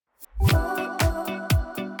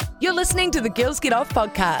You're listening to the Girls Get Off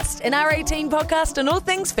podcast, an R18 podcast on all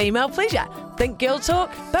things female pleasure. Think girl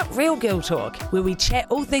talk, but real girl talk, where we chat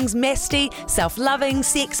all things masty, self-loving,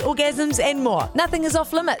 sex, orgasms, and more. Nothing is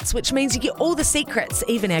off limits, which means you get all the secrets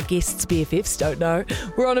even our guests' BFFs don't know.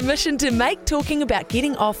 We're on a mission to make talking about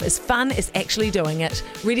getting off as fun as actually doing it.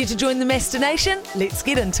 Ready to join the Master Nation? Let's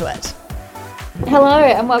get into it. Hello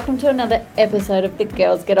and welcome to another episode of the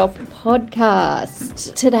Girls Get Off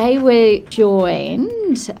podcast. Today we're joined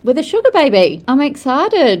with a sugar baby. I'm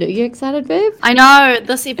excited. Are you excited, Viv? I know.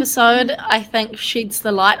 This episode, I think, sheds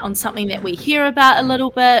the light on something that we hear about a little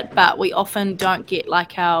bit, but we often don't get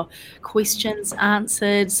like our questions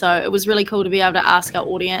answered. So it was really cool to be able to ask our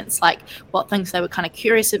audience like what things they were kind of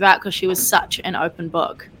curious about, because she was such an open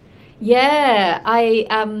book. Yeah,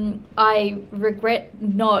 I regret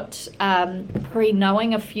not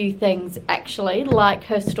pre-knowing a few things, actually. Like,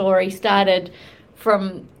 her story started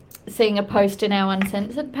from seeing a post in our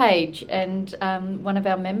Uncensored page and one of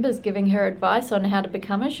our members giving her advice on how to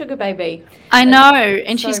become a sugar baby. I know,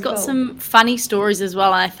 and so she's got cool. some funny stories as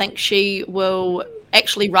well, and I think she will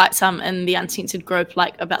actually write some in the Uncensored group,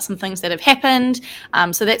 like about some things that have happened,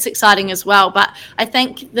 so that's exciting as well. But I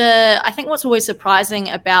think what's always surprising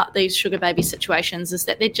about these sugar baby situations is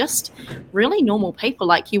that they're just really normal people.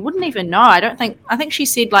 Like, you wouldn't even know. I think she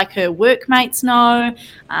said like her workmates know,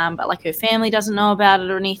 but like her family doesn't know about it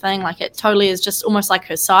or anything. Like, it totally is just almost like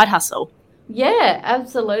her side hustle. Yeah,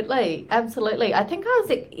 absolutely. I think I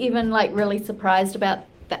was even like really surprised about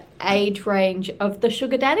the age range of the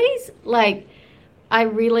sugar daddies. Like, I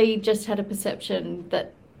really just had a perception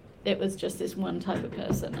that it was just this one type of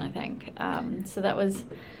person, I think. So that was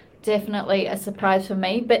definitely a surprise for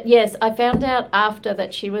me. But yes, I found out after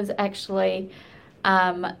that she was actually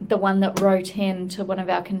the one that wrote in to one of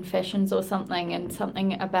our confessions or something, and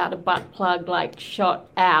something about a butt plug like shot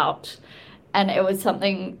out. And it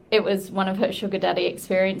was one of her sugar daddy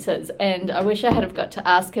experiences. And I wish I had have got to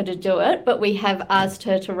ask her to do it, but we have asked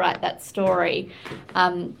her to write that story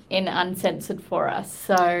in Uncensored for us.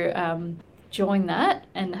 So join that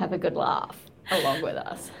and have a good laugh along with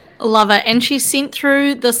us. Love it. And she sent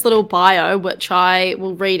through this little bio, which I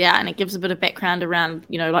will read out, and it gives a bit of background around,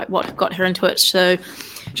 like what got her into it. So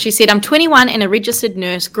she said, I'm 21 and a registered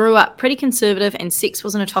nurse, grew up pretty conservative, and sex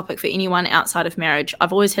wasn't a topic for anyone outside of marriage.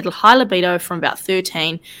 I've always had a high libido from about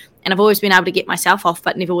 13, and I've always been able to get myself off,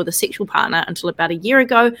 but never with a sexual partner until about a year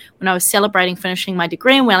ago when I was celebrating finishing my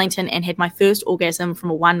degree in Wellington and had my first orgasm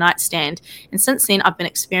from a one-night stand. And since then, I've been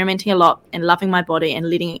experimenting a lot and loving my body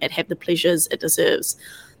and letting it have the pleasures it deserves.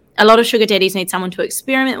 A lot of sugar daddies need someone to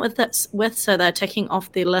experiment with, so they're ticking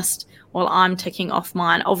off their list while I'm ticking off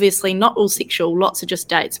mine. Obviously, not all sexual, lots of just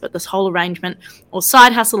dates, but this whole arrangement or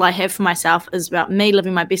side hustle I have for myself is about me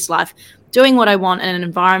living my best life, doing what I want in an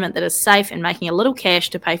environment that is safe, and making a little cash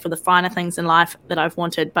to pay for the finer things in life that I've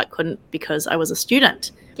wanted but couldn't because I was a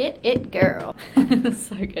student. Get it, girl.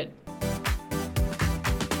 So good.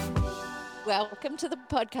 Welcome to the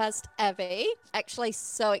podcast, Abby. Actually,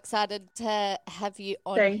 so excited to have you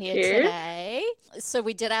on Thank here you. today. So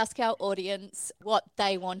we did ask our audience what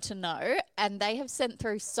they want to know, and they have sent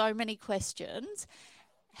through so many questions.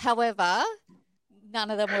 However,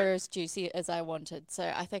 none of them were as juicy as I wanted.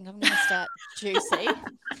 So I think I'm going to start juicy.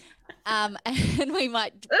 And we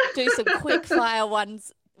might do some quick fire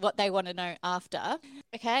ones, what they want to know after.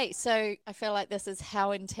 Okay, so I feel like this is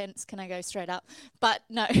how intense can I go straight up? But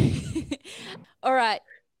no. All right.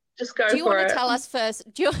 Just go do you for want it. to tell us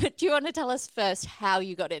first? Do you want to tell us first how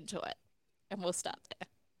you got into it? And we'll start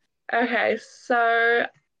there. Okay, so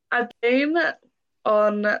I've been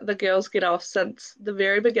on the Girls Get Off since the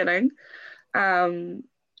very beginning. And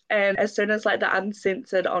as soon as like the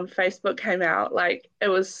Uncensored on Facebook came out, like it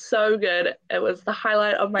was so good. It was the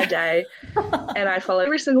highlight of my day. And I followed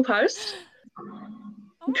every single post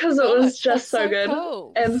because it was just so good.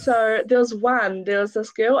 Cool. And so there was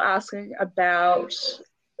this girl asking about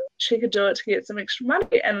she could do it to get some extra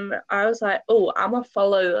money. And I was like, oh, I'm going to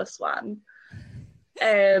follow this one.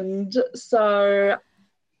 And so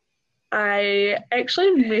I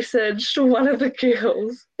actually messaged one of the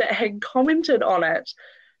girls that had commented on it,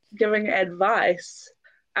 giving advice.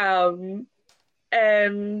 And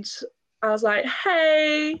I was like,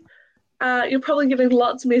 hey, you're probably getting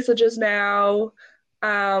lots of messages now,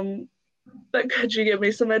 but could you give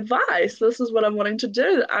me some advice? This is what I'm wanting to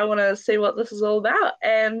do. I want to see what this is all about.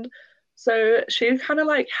 And so she kind of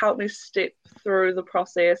like helped me step through the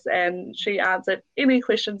process, and she answered any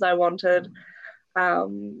questions I wanted.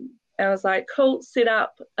 And I was like, cool, set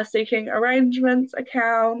up a Seeking Arrangements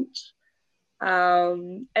account.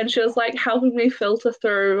 And she was like helping me filter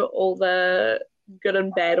through all the good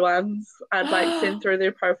and bad ones. I'd like send through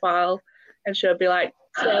their profile and she'll be like,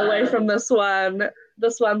 stay away from this one.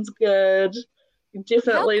 This one's good. You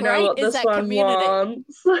definitely know great what is this that one community?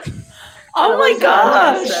 wants. Oh my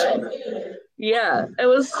gosh. Fantastic. Yeah, it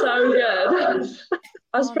was so good.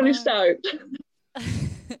 I was pretty stoked.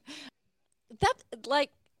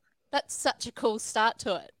 That's such a cool start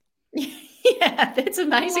to it. Yeah, that's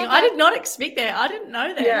amazing. I did not expect that. I didn't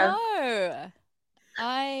know that. Yeah. No.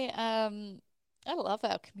 I love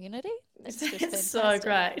our community. It's just so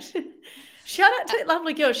great. Shout out to that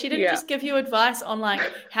lovely girl. She didn't just give you advice on like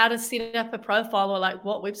how to set up a profile or like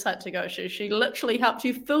what website to go to. She literally helped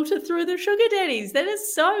you filter through the sugar daddies. That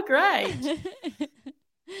is so great.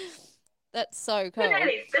 That's so cool. Yeah,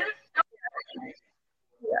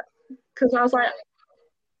 because I was like,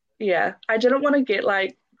 yeah, I didn't want to get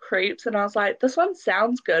like creeps, and I was like, this one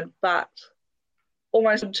sounds good, but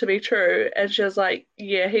almost to be true. And she was like,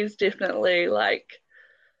 yeah, he's definitely like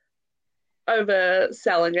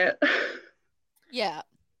overselling it. Yeah.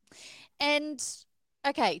 And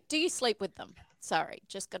okay, do you sleep with them? Sorry,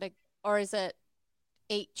 or is it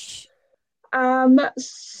each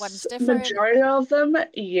one's different? Majority of them,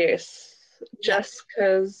 yes. Just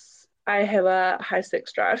because I have a high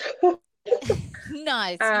sex drive.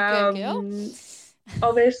 Nice, you go, girl.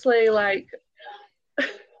 Obviously, like,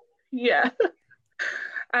 yeah.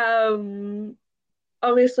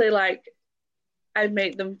 Obviously, like, I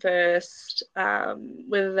meet them first,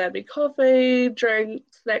 whether that be coffee,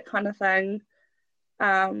 drinks, that kind of thing.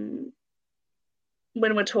 When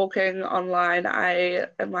we're talking online, I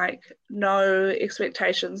am like, no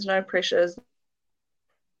expectations, no pressures.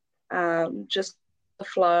 Just the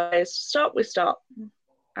flow. Stop, we stop.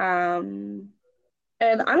 And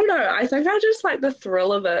I don't know, I think I just like the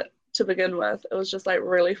thrill of it to begin with. It was just like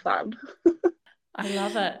really fun. I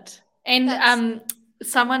love it. And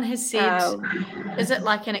someone has said, is it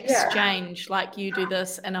like an exchange, like you do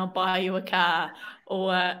this and I'll buy you a car,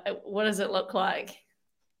 or what does it look like?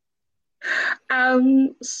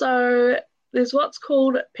 So there's what's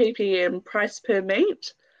called PPM, price per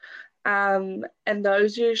meet, and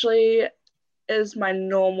those usually is my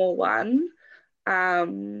normal one.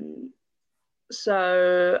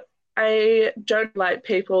 So I don't like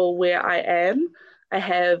people where I am. I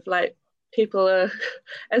have like people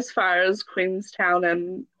as far as Queenstown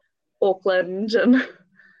and Auckland,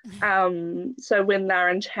 and so when they're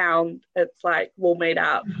in town, it's like we'll meet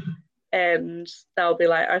up, and they'll be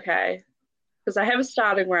like, okay, because I have a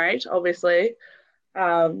starting rate, obviously,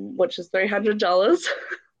 which is $300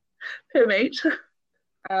 per meet,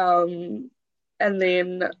 and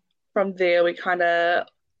then from there we kind of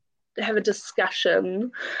have a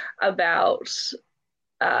discussion about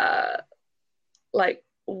like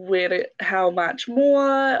how much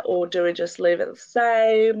more, or do we just leave it the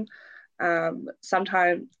same?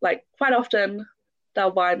 Sometimes, like quite often,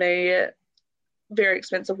 they'll buy me very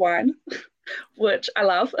expensive wine, which I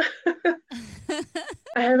love.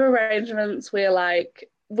 I have arrangements where like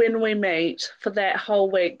when we meet for that whole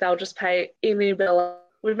week, they'll just pay any bill.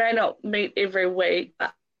 We may not meet every week,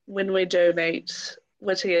 but when we do meet,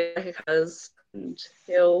 we're together, and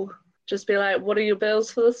he'll just be like, what are your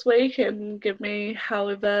bills for this week? And give me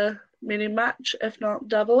however many much, if not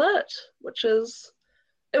double it,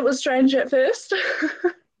 it was strange at first.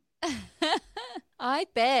 I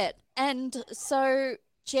bet. And so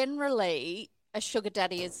generally a sugar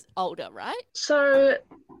daddy is older, right? So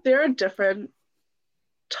there are different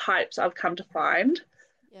types I've come to find.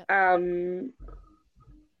 Yep.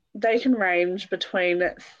 They can range between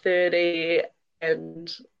 30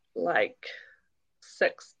 and like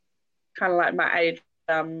 6, kind of like my age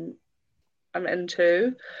I'm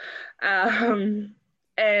into.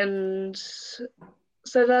 And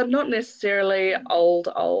so they're not necessarily old.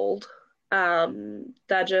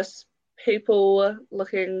 They're just people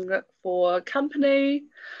looking for company,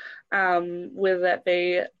 whether that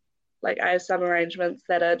be like I have some arrangements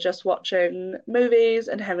that are just watching movies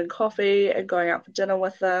and having coffee and going out for dinner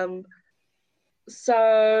with them.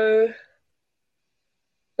 So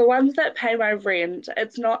the ones that pay my rent,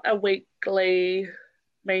 it's not a weekly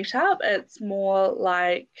meetup. It's more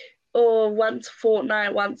like once a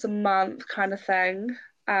fortnight, once a month kind of thing.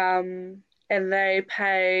 And they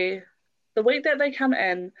pay the week that they come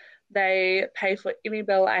in. They pay for any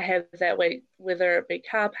bill I have that week, whether it be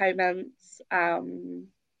car payments,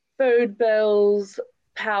 food bills,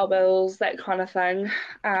 power bills, that kind of thing.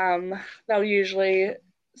 They'll usually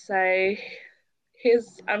say,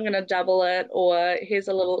 I'm going to double it, or here's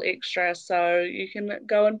a little extra so you can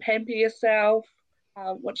go and pamper yourself,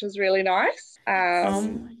 which is really nice.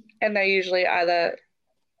 And they usually either,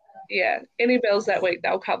 any bills that week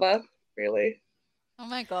they'll cover, really. Oh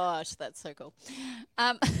my gosh, that's so cool.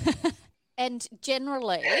 Um, and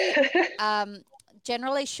generally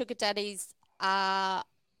sugar daddies are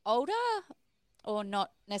older or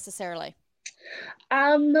not necessarily?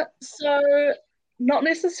 So not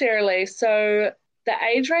necessarily. So the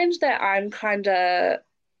age range that I'm kind of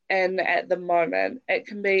in at the moment, it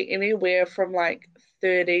can be anywhere from like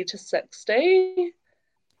 30 to 60.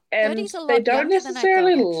 And 30's a they lot don't younger than I thought,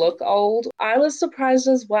 necessarily actually. look old. I was surprised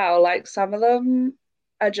as well. Like some of them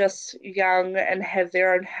are just young and have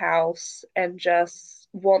their own house and just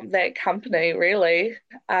want that company, really.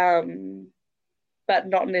 But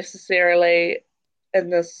not necessarily in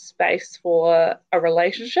this space for a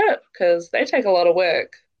relationship because they take a lot of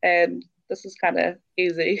work and this is kind of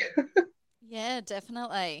easy. Yeah,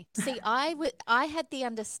 definitely. See, I had the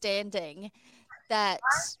understanding that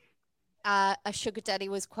a sugar daddy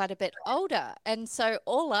was quite a bit older. And so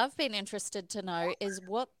all I've been interested to know is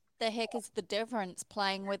what the heck is the difference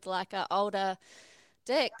playing with like a older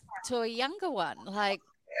dick to a younger one? Like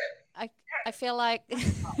I I feel like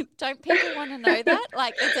don't people want to know that?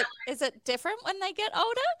 Like is it different when they get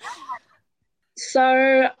older?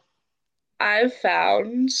 So I've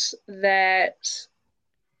found that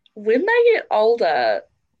when they get older,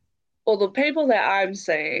 or the people that I'm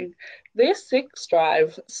seeing, their sex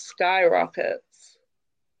drive skyrockets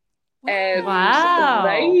and Wow.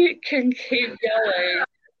 they can keep going.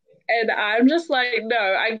 And I'm just like, no,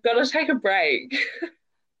 I gotta take a break.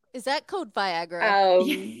 Is that called Viagra? Um,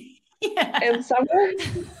 Yeah. and someone,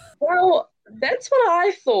 well, that's what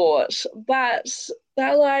I thought, but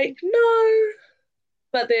they're like, no.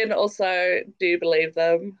 But then also, do you believe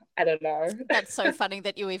them? I don't know. That's so funny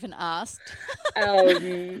that you even asked.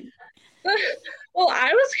 Um, well,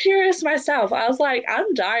 I was curious myself. I was like,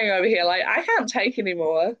 I'm dying over here. Like, I can't take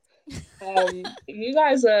anymore. You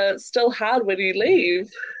guys are still hard when you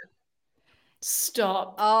leave.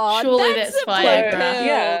 Stop. Oh, Surely that's that's a blue So, Viagra. pill.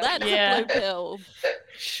 yeah, That's a Yeah, blue pill.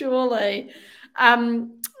 surely.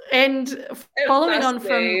 And it following must on from,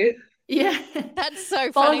 be. yeah, That's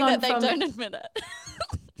so following funny on that they from, don't admit it.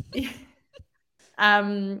 yeah,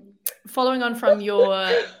 um, following on from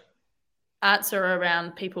your answer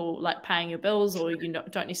around people like paying your bills or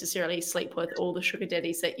don't necessarily sleep with all the sugar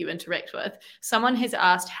daddies that you interact with, someone has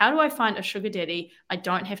asked, how do I find a sugar daddy I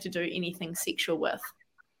don't have to do anything sexual with?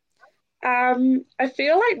 I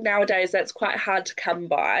feel like nowadays that's quite hard to come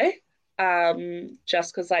by,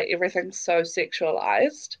 just because like everything's so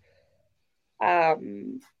sexualized.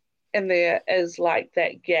 Um, and there is like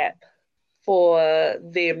that gap for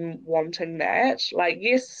them wanting that. Like,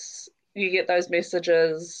 yes, you get those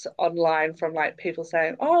messages online from like people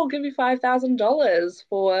saying, "Oh, I'll give you $5,000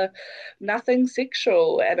 for nothing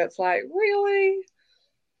sexual," and it's like, really?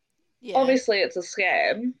 Yeah. Obviously, it's a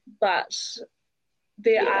scam, but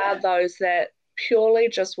there are those that purely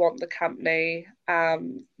just want the company.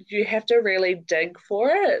 You have to really dig for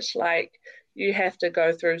it. Like, you have to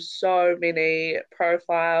go through so many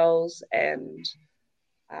profiles and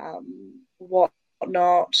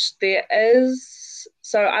whatnot. There is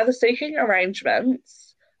so either seeking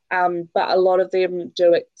arrangements, but a lot of them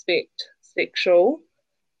do expect sexual,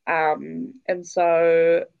 and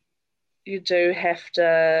so you do have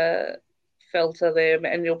to filter them,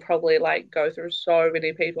 and you'll probably like go through so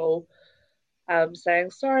many people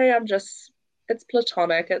saying, "Sorry, I'm just it's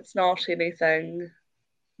platonic. It's not anything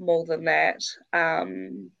more than that." But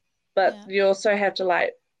Yeah. you also have to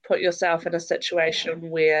like put yourself in a situation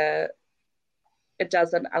where it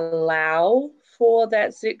doesn't allow for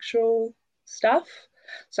that sexual stuff.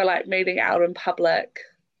 So like meeting out in public,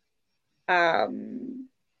 um,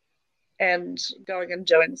 and going and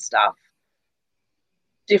doing stuff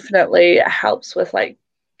definitely helps with like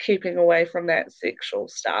keeping away from that sexual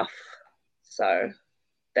stuff. So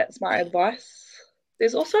that's my Yeah. advice.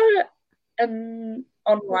 There's also an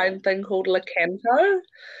online thing called Lakanto,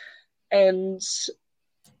 and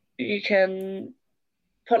you can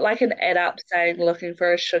put like an ad up saying looking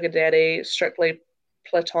for a sugar daddy, strictly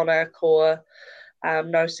platonic or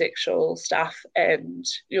no sexual stuff, and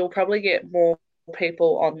you'll probably get more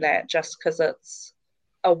people on that just because it's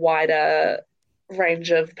a wider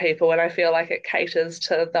range of people. And I feel like it caters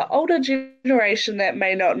to the older generation that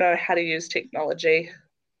may not know how to use technology.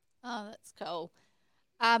 Oh, that's cool.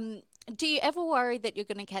 Um, do you ever worry that you're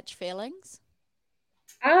going to catch feelings?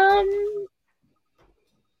 Um,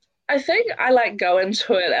 I think I like go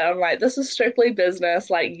into it and I'm like, this is strictly business.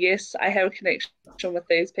 Like, yes, I have a connection with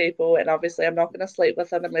these people, and obviously I'm not going to sleep with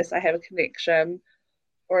them unless I have a connection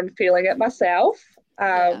or I'm feeling it myself.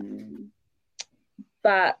 Yeah.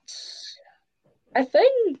 But I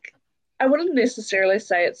think I wouldn't necessarily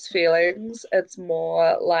say it's feelings. It's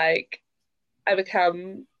more like I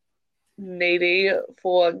become needy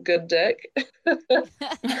for good dick.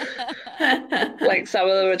 Like some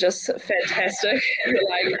of them are just fantastic.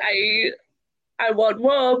 Like I want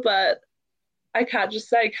more, but I can't just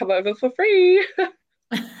say come over for free.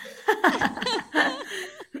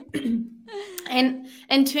 And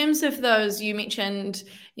in terms of those, you mentioned,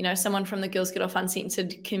 someone from the Girls Get Off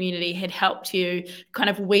Uncensored community had helped you kind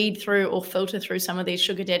of weed through or filter through some of these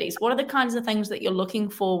sugar daddies. What are the kinds of things that you're looking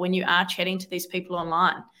for when you are chatting to these people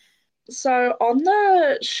online? So on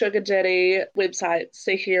the sugar daddy website,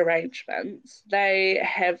 Seeking Arrangements, they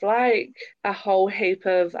have like a whole heap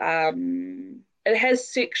of it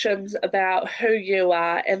has sections about who you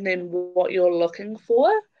are and then what you're looking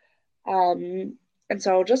for. And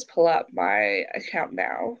so I'll just pull up my account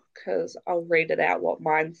now because I'll read it out what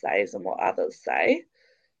mine says and what others say.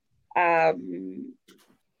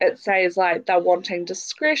 It says like they're wanting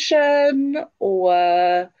discretion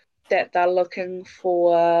or that they're looking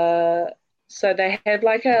for, so they have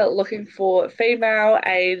like a looking for female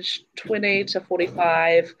age 20 to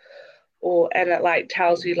 45, and it like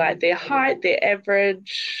tells you like their height, their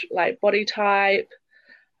average like body type,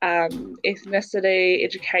 ethnicity,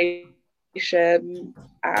 education,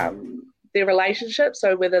 their relationship,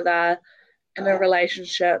 so whether they're in a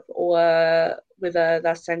relationship or whether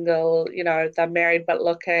they're single, they're married but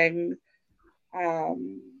looking. Oh,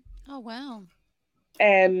 wow.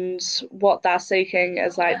 And what they're seeking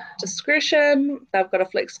is like discretion. They've got a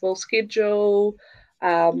flexible schedule,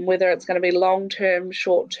 whether it's going to be long-term,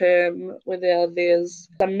 short-term, whether there's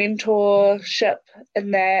a mentorship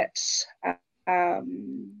in that,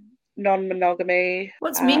 non-monogamy.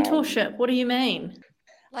 What's mentorship? What do you mean?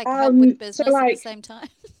 Like help with business so like, at the same time?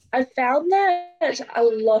 I found that a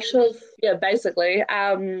lot of, basically,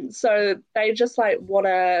 so they just like want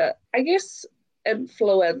to, I guess,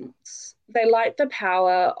 influence. They like the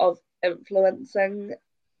power of influencing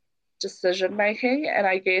decision making, and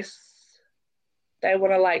I guess they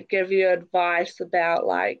want to like give you advice about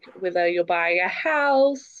like whether you're buying a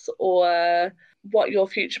house or what your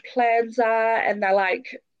future plans are, and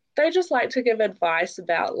they just like to give advice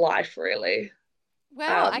about life, really.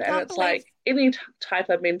 Wow, I And can't it's believe like any type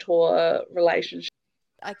of mentor relationship.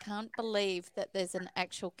 I can't believe that there's an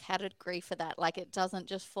actual category for that. Like it doesn't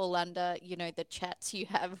just fall under, the chats you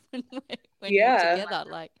have when you're Yeah. together.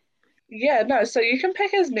 Like Yeah, no, so you can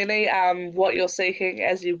pick as many what you're seeking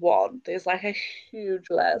as you want. There's like a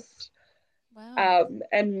huge list. wow.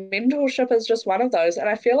 And mentorship is just one of those. And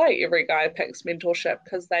I feel like every guy picks mentorship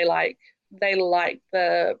because they like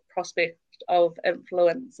the prospect of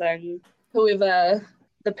influencing whoever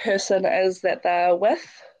the person is that they're with.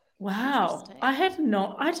 Wow. Interesting.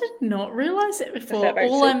 I did not realize that before. that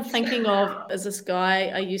makes All I'm sense. thinking of is this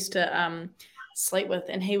guy I used to sleep with,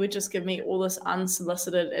 and he would just give me all this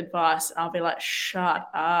unsolicited advice, and I'll be like, shut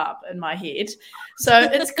up, in my head. So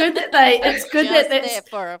it's good that it's good Just that there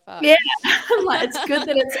for a fact. yeah, like it's good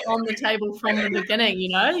that it's on the table from the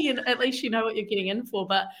beginning, at least you know what you're getting in for,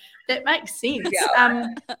 but that makes sense. Yeah.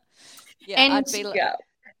 Yeah, I'd and be like, Yeah.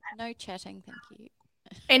 no chatting, thank you.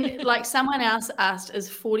 And like someone else asked, is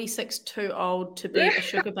 46 too old to be a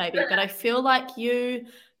sugar baby? But I feel like you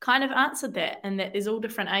kind of answered that, and that there's all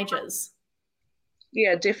different ages.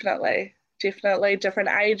 Yeah, definitely. Definitely different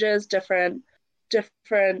ages, different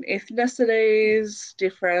ethnicities,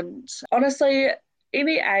 honestly,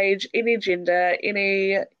 any age, any gender,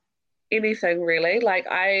 anything really. Like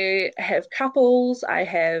I have couples, I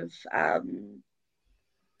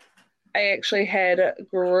actually had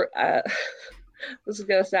this is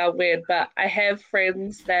gonna sound weird, but I have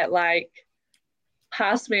friends that like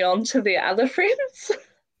pass me on to their other friends.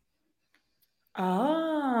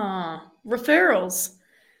 Referrals.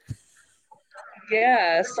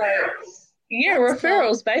 Yeah, so yeah, That's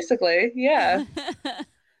referrals cool. basically. Yeah.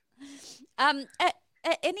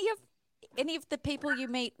 Any of the people you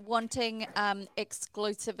meet wanting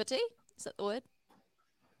exclusivity? Is that the word?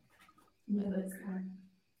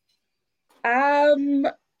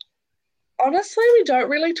 Honestly, we don't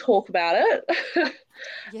really talk about it.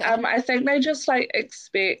 Yeah. I think they just like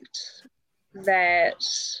expect that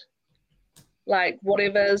like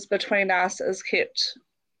whatever's between us is kept,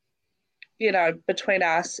 between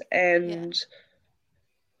us, and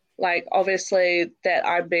like obviously that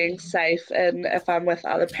I'm being safe, and if I'm with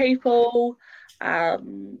other people,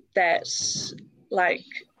 that like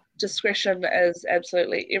discretion is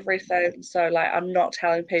absolutely everything. So like I'm not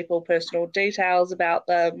telling people personal details about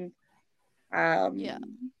them.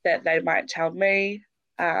 That they might tell me.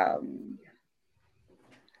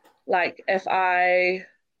 Like if I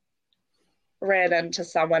ran into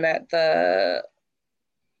someone at the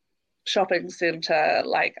shopping centre,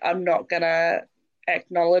 like I'm not gonna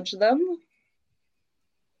acknowledge them.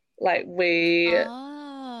 Like especially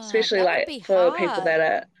That would like be for people hard. that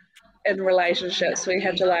are in relationships, we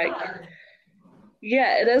have to like,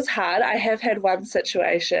 yeah, it is hard. I have had one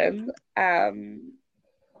situation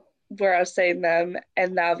where I've seen them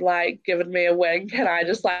and they've like given me a wink and I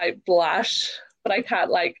just like blush, but I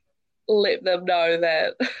can't like let them know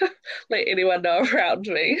that, let anyone know around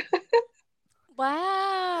me.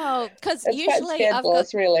 Wow. Because It's quite usually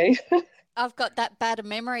scandalous, really. I've got that bad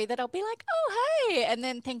memory that I'll be like, oh, hey, and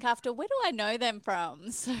then think after, where do I know them from?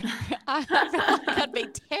 So I feel like I'd be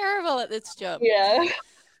terrible at this job. Yeah.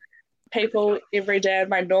 People every day in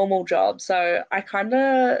my normal job. So it's kind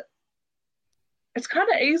of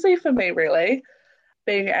easy for me, really,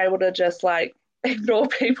 being able to just like ignore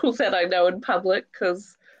people that I know in public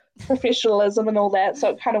because professionalism and all that. So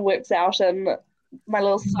it kind of works out in my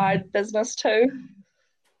little side business too.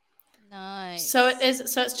 Nice. So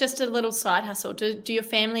it's just a little side hustle. Do your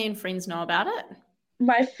family and friends know about it?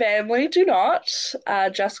 My family do not,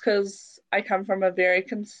 just because I come from a very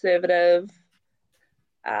conservative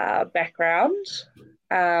background.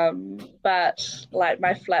 But like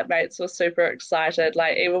my flatmates were super excited.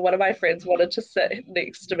 Like even one of my friends wanted to sit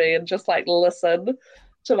next to me and just like listen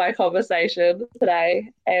to my conversation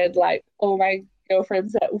today. And like all my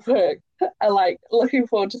girlfriends at work are like looking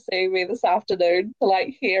forward to seeing me this afternoon to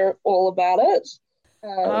like hear all about it.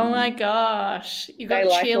 Oh my gosh. You got They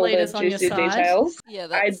like all the cheerleaders on your juicy side. details. Yeah,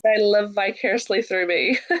 they live vicariously through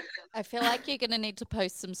me. I feel like you're going to need to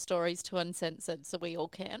post some stories to Uncensored so we all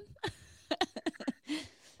can.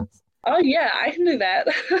 Oh yeah, I can do that.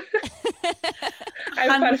 I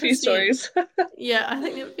have quite a few 100%. stories. Yeah, I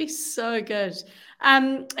think that would be so good.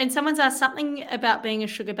 And someone's asked something about being a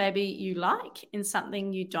sugar baby you like and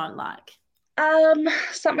something you don't like.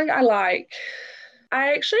 Something I like.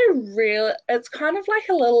 I actually really, it's kind of like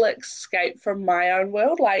a little escape from my own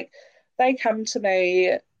world. Like they come to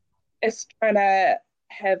me as trying to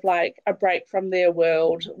have like a break from their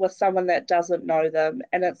world with someone that doesn't know them.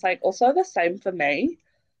 And it's like also the same for me.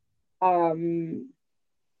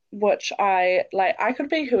 Which I could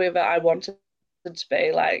be whoever I wanted to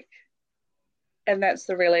be, like, and that's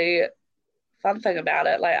the really fun thing about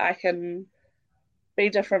it. Like I can be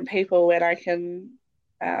different people and I can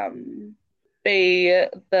be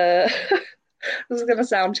the this is gonna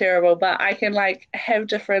sound terrible, but I can like have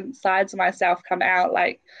different sides of myself come out.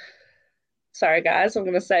 Like, sorry guys, I'm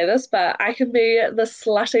gonna say this, but I can be the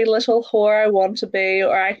slutty little whore I want to be,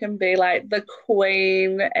 or I can be like the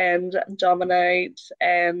queen and dominate,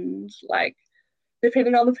 and like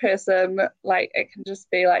depending on the person, like it can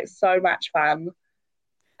just be like so much fun.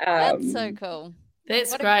 That's so cool.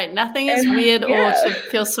 That's great. Nothing is weird or to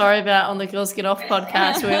feel sorry about on the Girls Get Off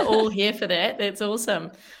podcast. We're all here for that. That's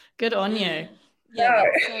awesome. Good on you. Yeah,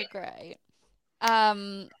 that's so great.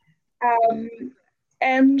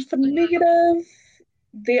 And for negative,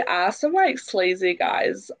 there are some like sleazy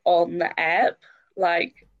guys on the app.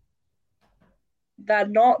 Like they're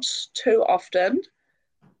not too often,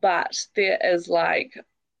 but there is like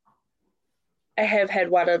I have had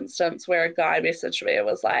one instance where a guy messaged me and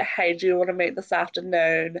was like, hey, do you want to meet this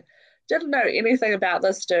afternoon? Didn't know anything about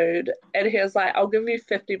this dude. And he was like, I'll give you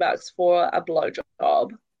 $50 for a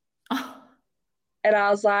blowjob. And I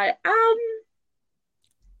was like,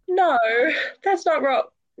 no, that's not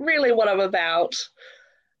really what I'm about.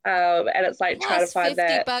 And it's like trying to find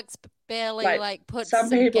that. $50 barely like puts some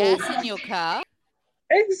some people- gas in your car.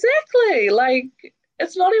 Exactly. Like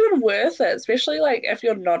it's not even worth it, especially like if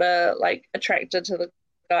you're not attracted to the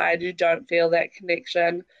guy and you don't feel that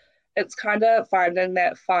connection. It's kind of finding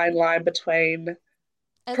that fine line between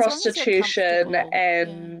As long as you're prostitution comfortable,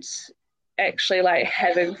 and actually like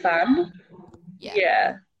having fun.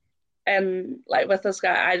 Yeah. And like with this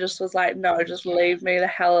guy, I just was like, no, just leave me the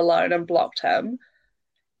hell alone, and blocked him.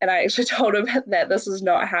 And I actually told him that this is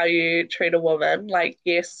not how you treat a woman. Like,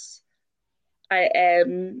 yes, I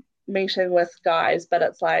am meeting with guys, but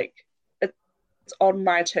it's like it's on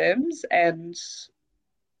my terms and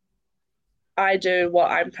I do what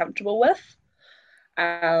I'm comfortable with.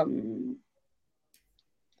 And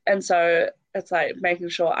so it's like making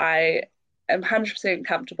sure I am 100%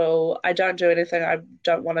 comfortable. I don't do anything I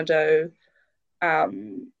don't want to do.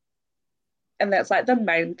 And that's like the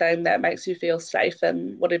main thing that makes you feel safe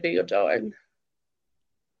in whatever you're doing.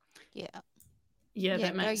 Yeah,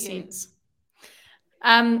 that makes sense.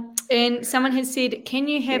 And someone has said, can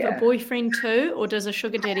you have a boyfriend too, or does a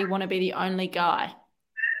sugar daddy want to be the only guy?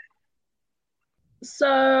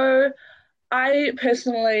 So I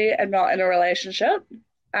personally am not in a relationship,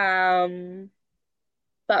 but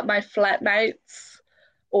my flatmates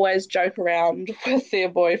always joke around with their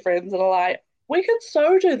boyfriends and are like, we could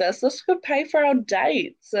so do this. This could pay for our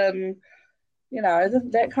dates and, you know,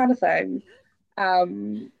 that kind of thing.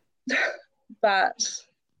 But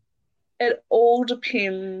it all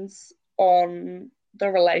depends on the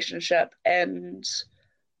relationship and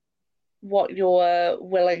what you're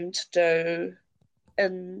willing to do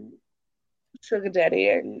in sugar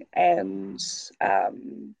daddying. And I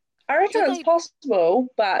reckon it's possible,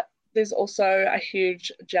 but there's also a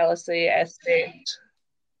huge jealousy aspect.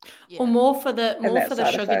 Or more for the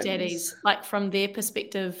side sugar of things. daddies, like from their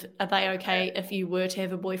perspective, are they okay if you were to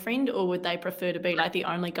have a boyfriend, or would they prefer to be like the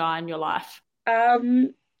only guy in your life?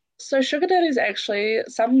 So sugar daddies actually,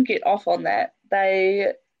 some get off on that.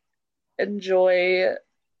 They enjoy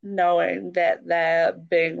knowing that they're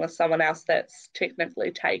being with someone else that's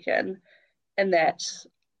technically taken, and that,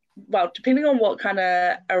 well, depending on what kind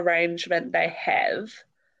of arrangement they have,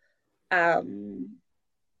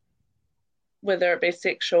 whether it be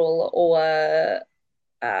sexual or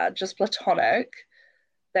just platonic,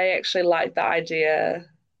 they actually like the idea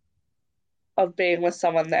of being with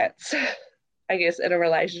someone that's, I guess, in a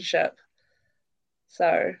relationship. So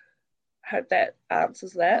I hope that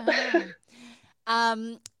answers that.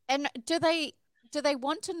 And do they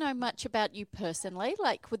want to know much about you personally?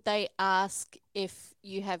 Like, would they ask if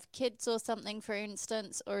you have kids or something, for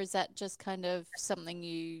instance, or is that just kind of something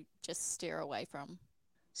you just steer away from?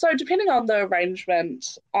 So depending on the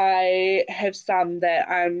arrangement, I have some that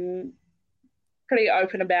I'm pretty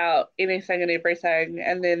open about anything and everything,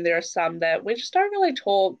 and then there are some that we just don't really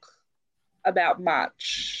talk about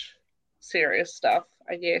much serious stuff,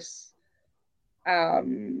 I guess.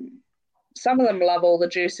 Some of them love all the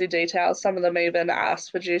juicy details. Some of them even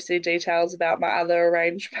ask for juicy details about my other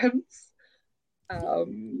arrangements.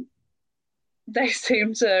 They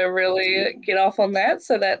seem to really get off on that,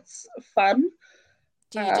 so that's fun.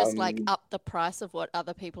 Do you just like up the price of what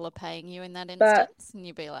other people are paying you in that instance? And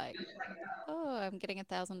you'd be like, oh, I'm getting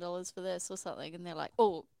 $1,000 for this or something. And they're like,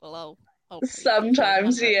 oh, well, I'll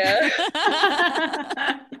sometimes, yeah.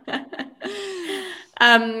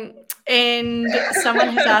 And someone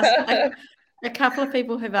has asked, a couple of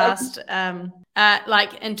people have asked,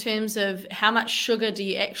 like in terms of how much sugar do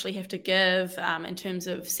you actually have to give in terms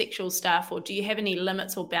of sexual stuff, or do you have any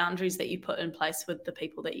limits or boundaries that you put in place with the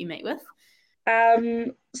people that you meet with?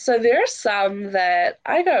 So there are some that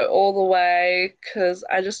I go all the way because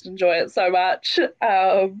I just enjoy it so much.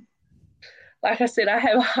 Like I said, I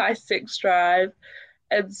have a high sex drive,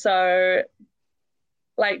 and so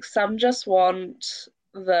like some just want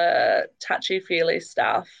the touchy-feely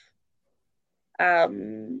stuff, or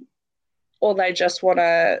they just want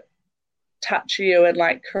to touch you and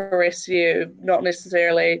like caress you, not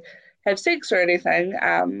necessarily have sex or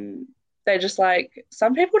anything. They just like,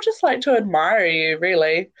 some people just like to admire you,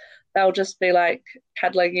 really. They'll just be like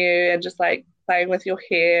cuddling you and just like playing with your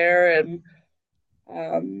hair and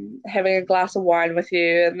having a glass of wine with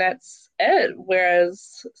you, and that's it.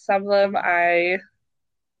 Whereas some of them,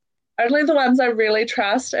 only the ones I really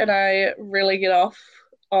trust and I really get off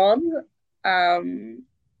on,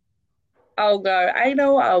 I'll go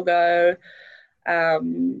anal, I'll go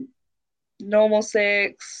normal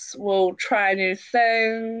sex, we'll try new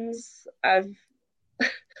things. I've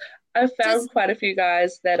found quite a few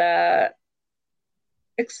guys that are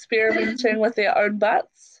experimenting with their own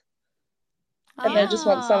butts, and they just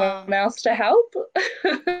want someone else to help.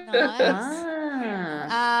 Nice.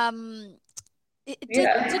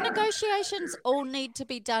 Do negotiations all need to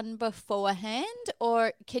be done beforehand,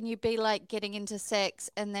 or can you be like getting into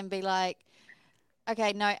sex and then be like,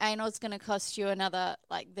 okay, no, anal's going to cost you another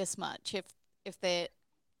like this much if they're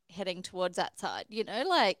heading towards that side, you know,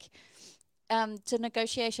 like do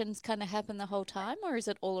negotiations kind of happen the whole time, or is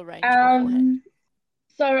it all arranged beforehand?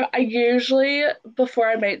 So I usually, before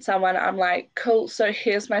I meet someone, I'm like, cool, so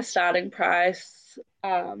here's my starting price.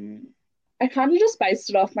 I kind of just based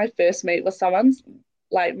it off my first meet with someone.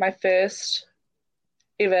 Like my first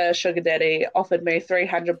ever sugar daddy offered me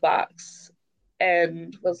 $300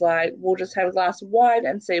 and was like, we'll just have a glass of wine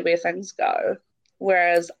and see where things go.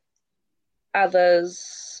 Whereas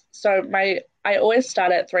others, so I always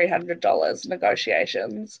start at $300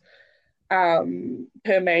 negotiations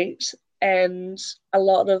per meet, and a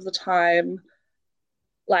lot of the time,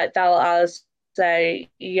 like they'll ask, say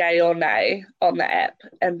yay or nay on the app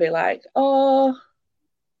and be like, oh,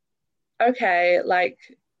 okay, like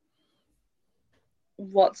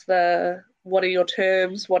what are your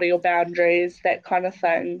terms, what are your boundaries, that kind of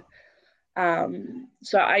thing.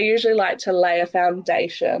 So I usually like to lay a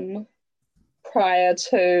foundation prior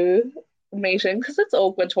to meeting, because it's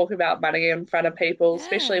awkward talking about money in front of people,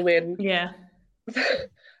 especially when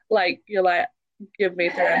like you're like, give me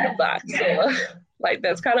 $300 or like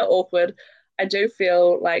that's kind of awkward. I do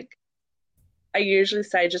feel like I usually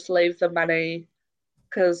say just leave the money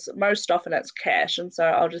because most often it's cash, and so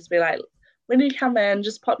I'll just be like, when you come in,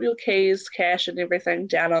 just pop your keys, cash and everything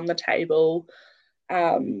down on the table,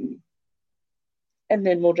 and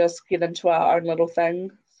then we'll just get into our own little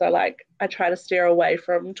thing. So like I try to steer away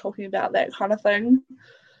from talking about that kind of thing.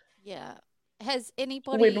 Yeah. Has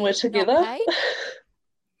anybody When we're together. not paid?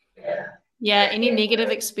 Yeah, any negative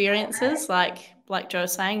experiences like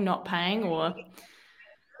Joe's saying, not paying or?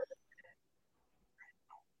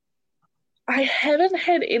 I haven't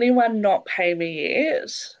had anyone not pay me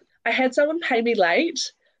yet. I had someone pay me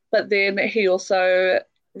late, but then he also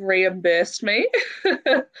reimbursed me.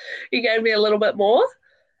 He gave me a little bit more.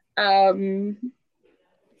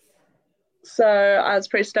 So I was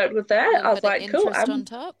pretty stoked with that. I was like, cool. On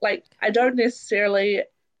top? Like, I don't necessarily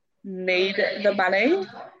need the money.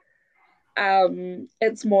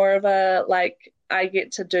 It's more of a, like, I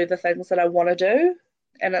get to do the things that I want to do.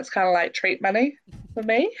 And it's kind of like treat money for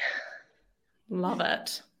me. Love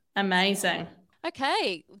it. Amazing.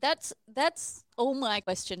 Okay, that's all my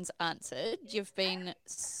questions answered. You've been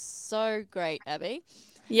so great, Abby.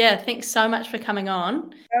 Yeah, thanks so much for coming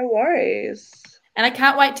on. No worries. And I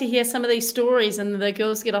can't wait to hear some of these stories in the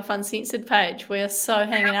Girls Get Off Uncensored page. We're so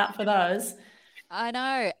hanging out for those. I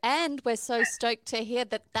know. And we're so stoked to hear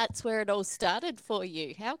that that's where it all started for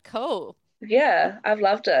you. How cool. Yeah, I've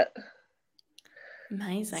loved it.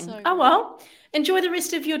 Amazing. So oh, well, enjoy the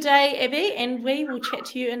rest of your day, Abby, and we will chat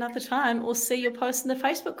to you another time or see your post in the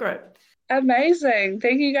Facebook group. Amazing.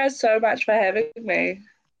 Thank you guys so much for having me.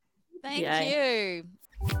 Thank Yay. you.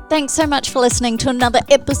 Thanks so much for listening to another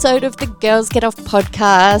episode of the Girls Get Off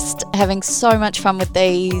podcast. Having so much fun with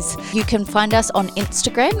these. You can find us on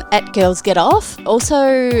Instagram at Girls Get Off.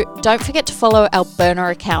 Also, don't forget to follow our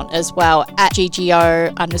burner account as well at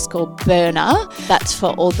GGO_burner. That's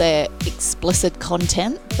for all the explicit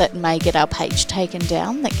content that may get our page taken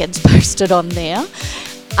down that gets posted on there.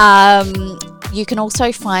 You can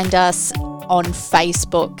also find us on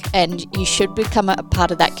Facebook, and you should become a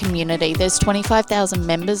part of that community. There's 25,000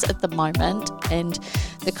 members at the moment, and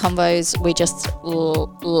the convos, we just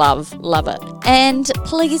love it. And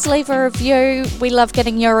please leave a review. We love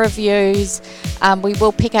getting your reviews. We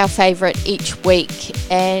will pick our favourite each week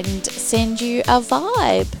and send you a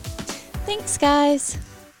vibe. Thanks, guys.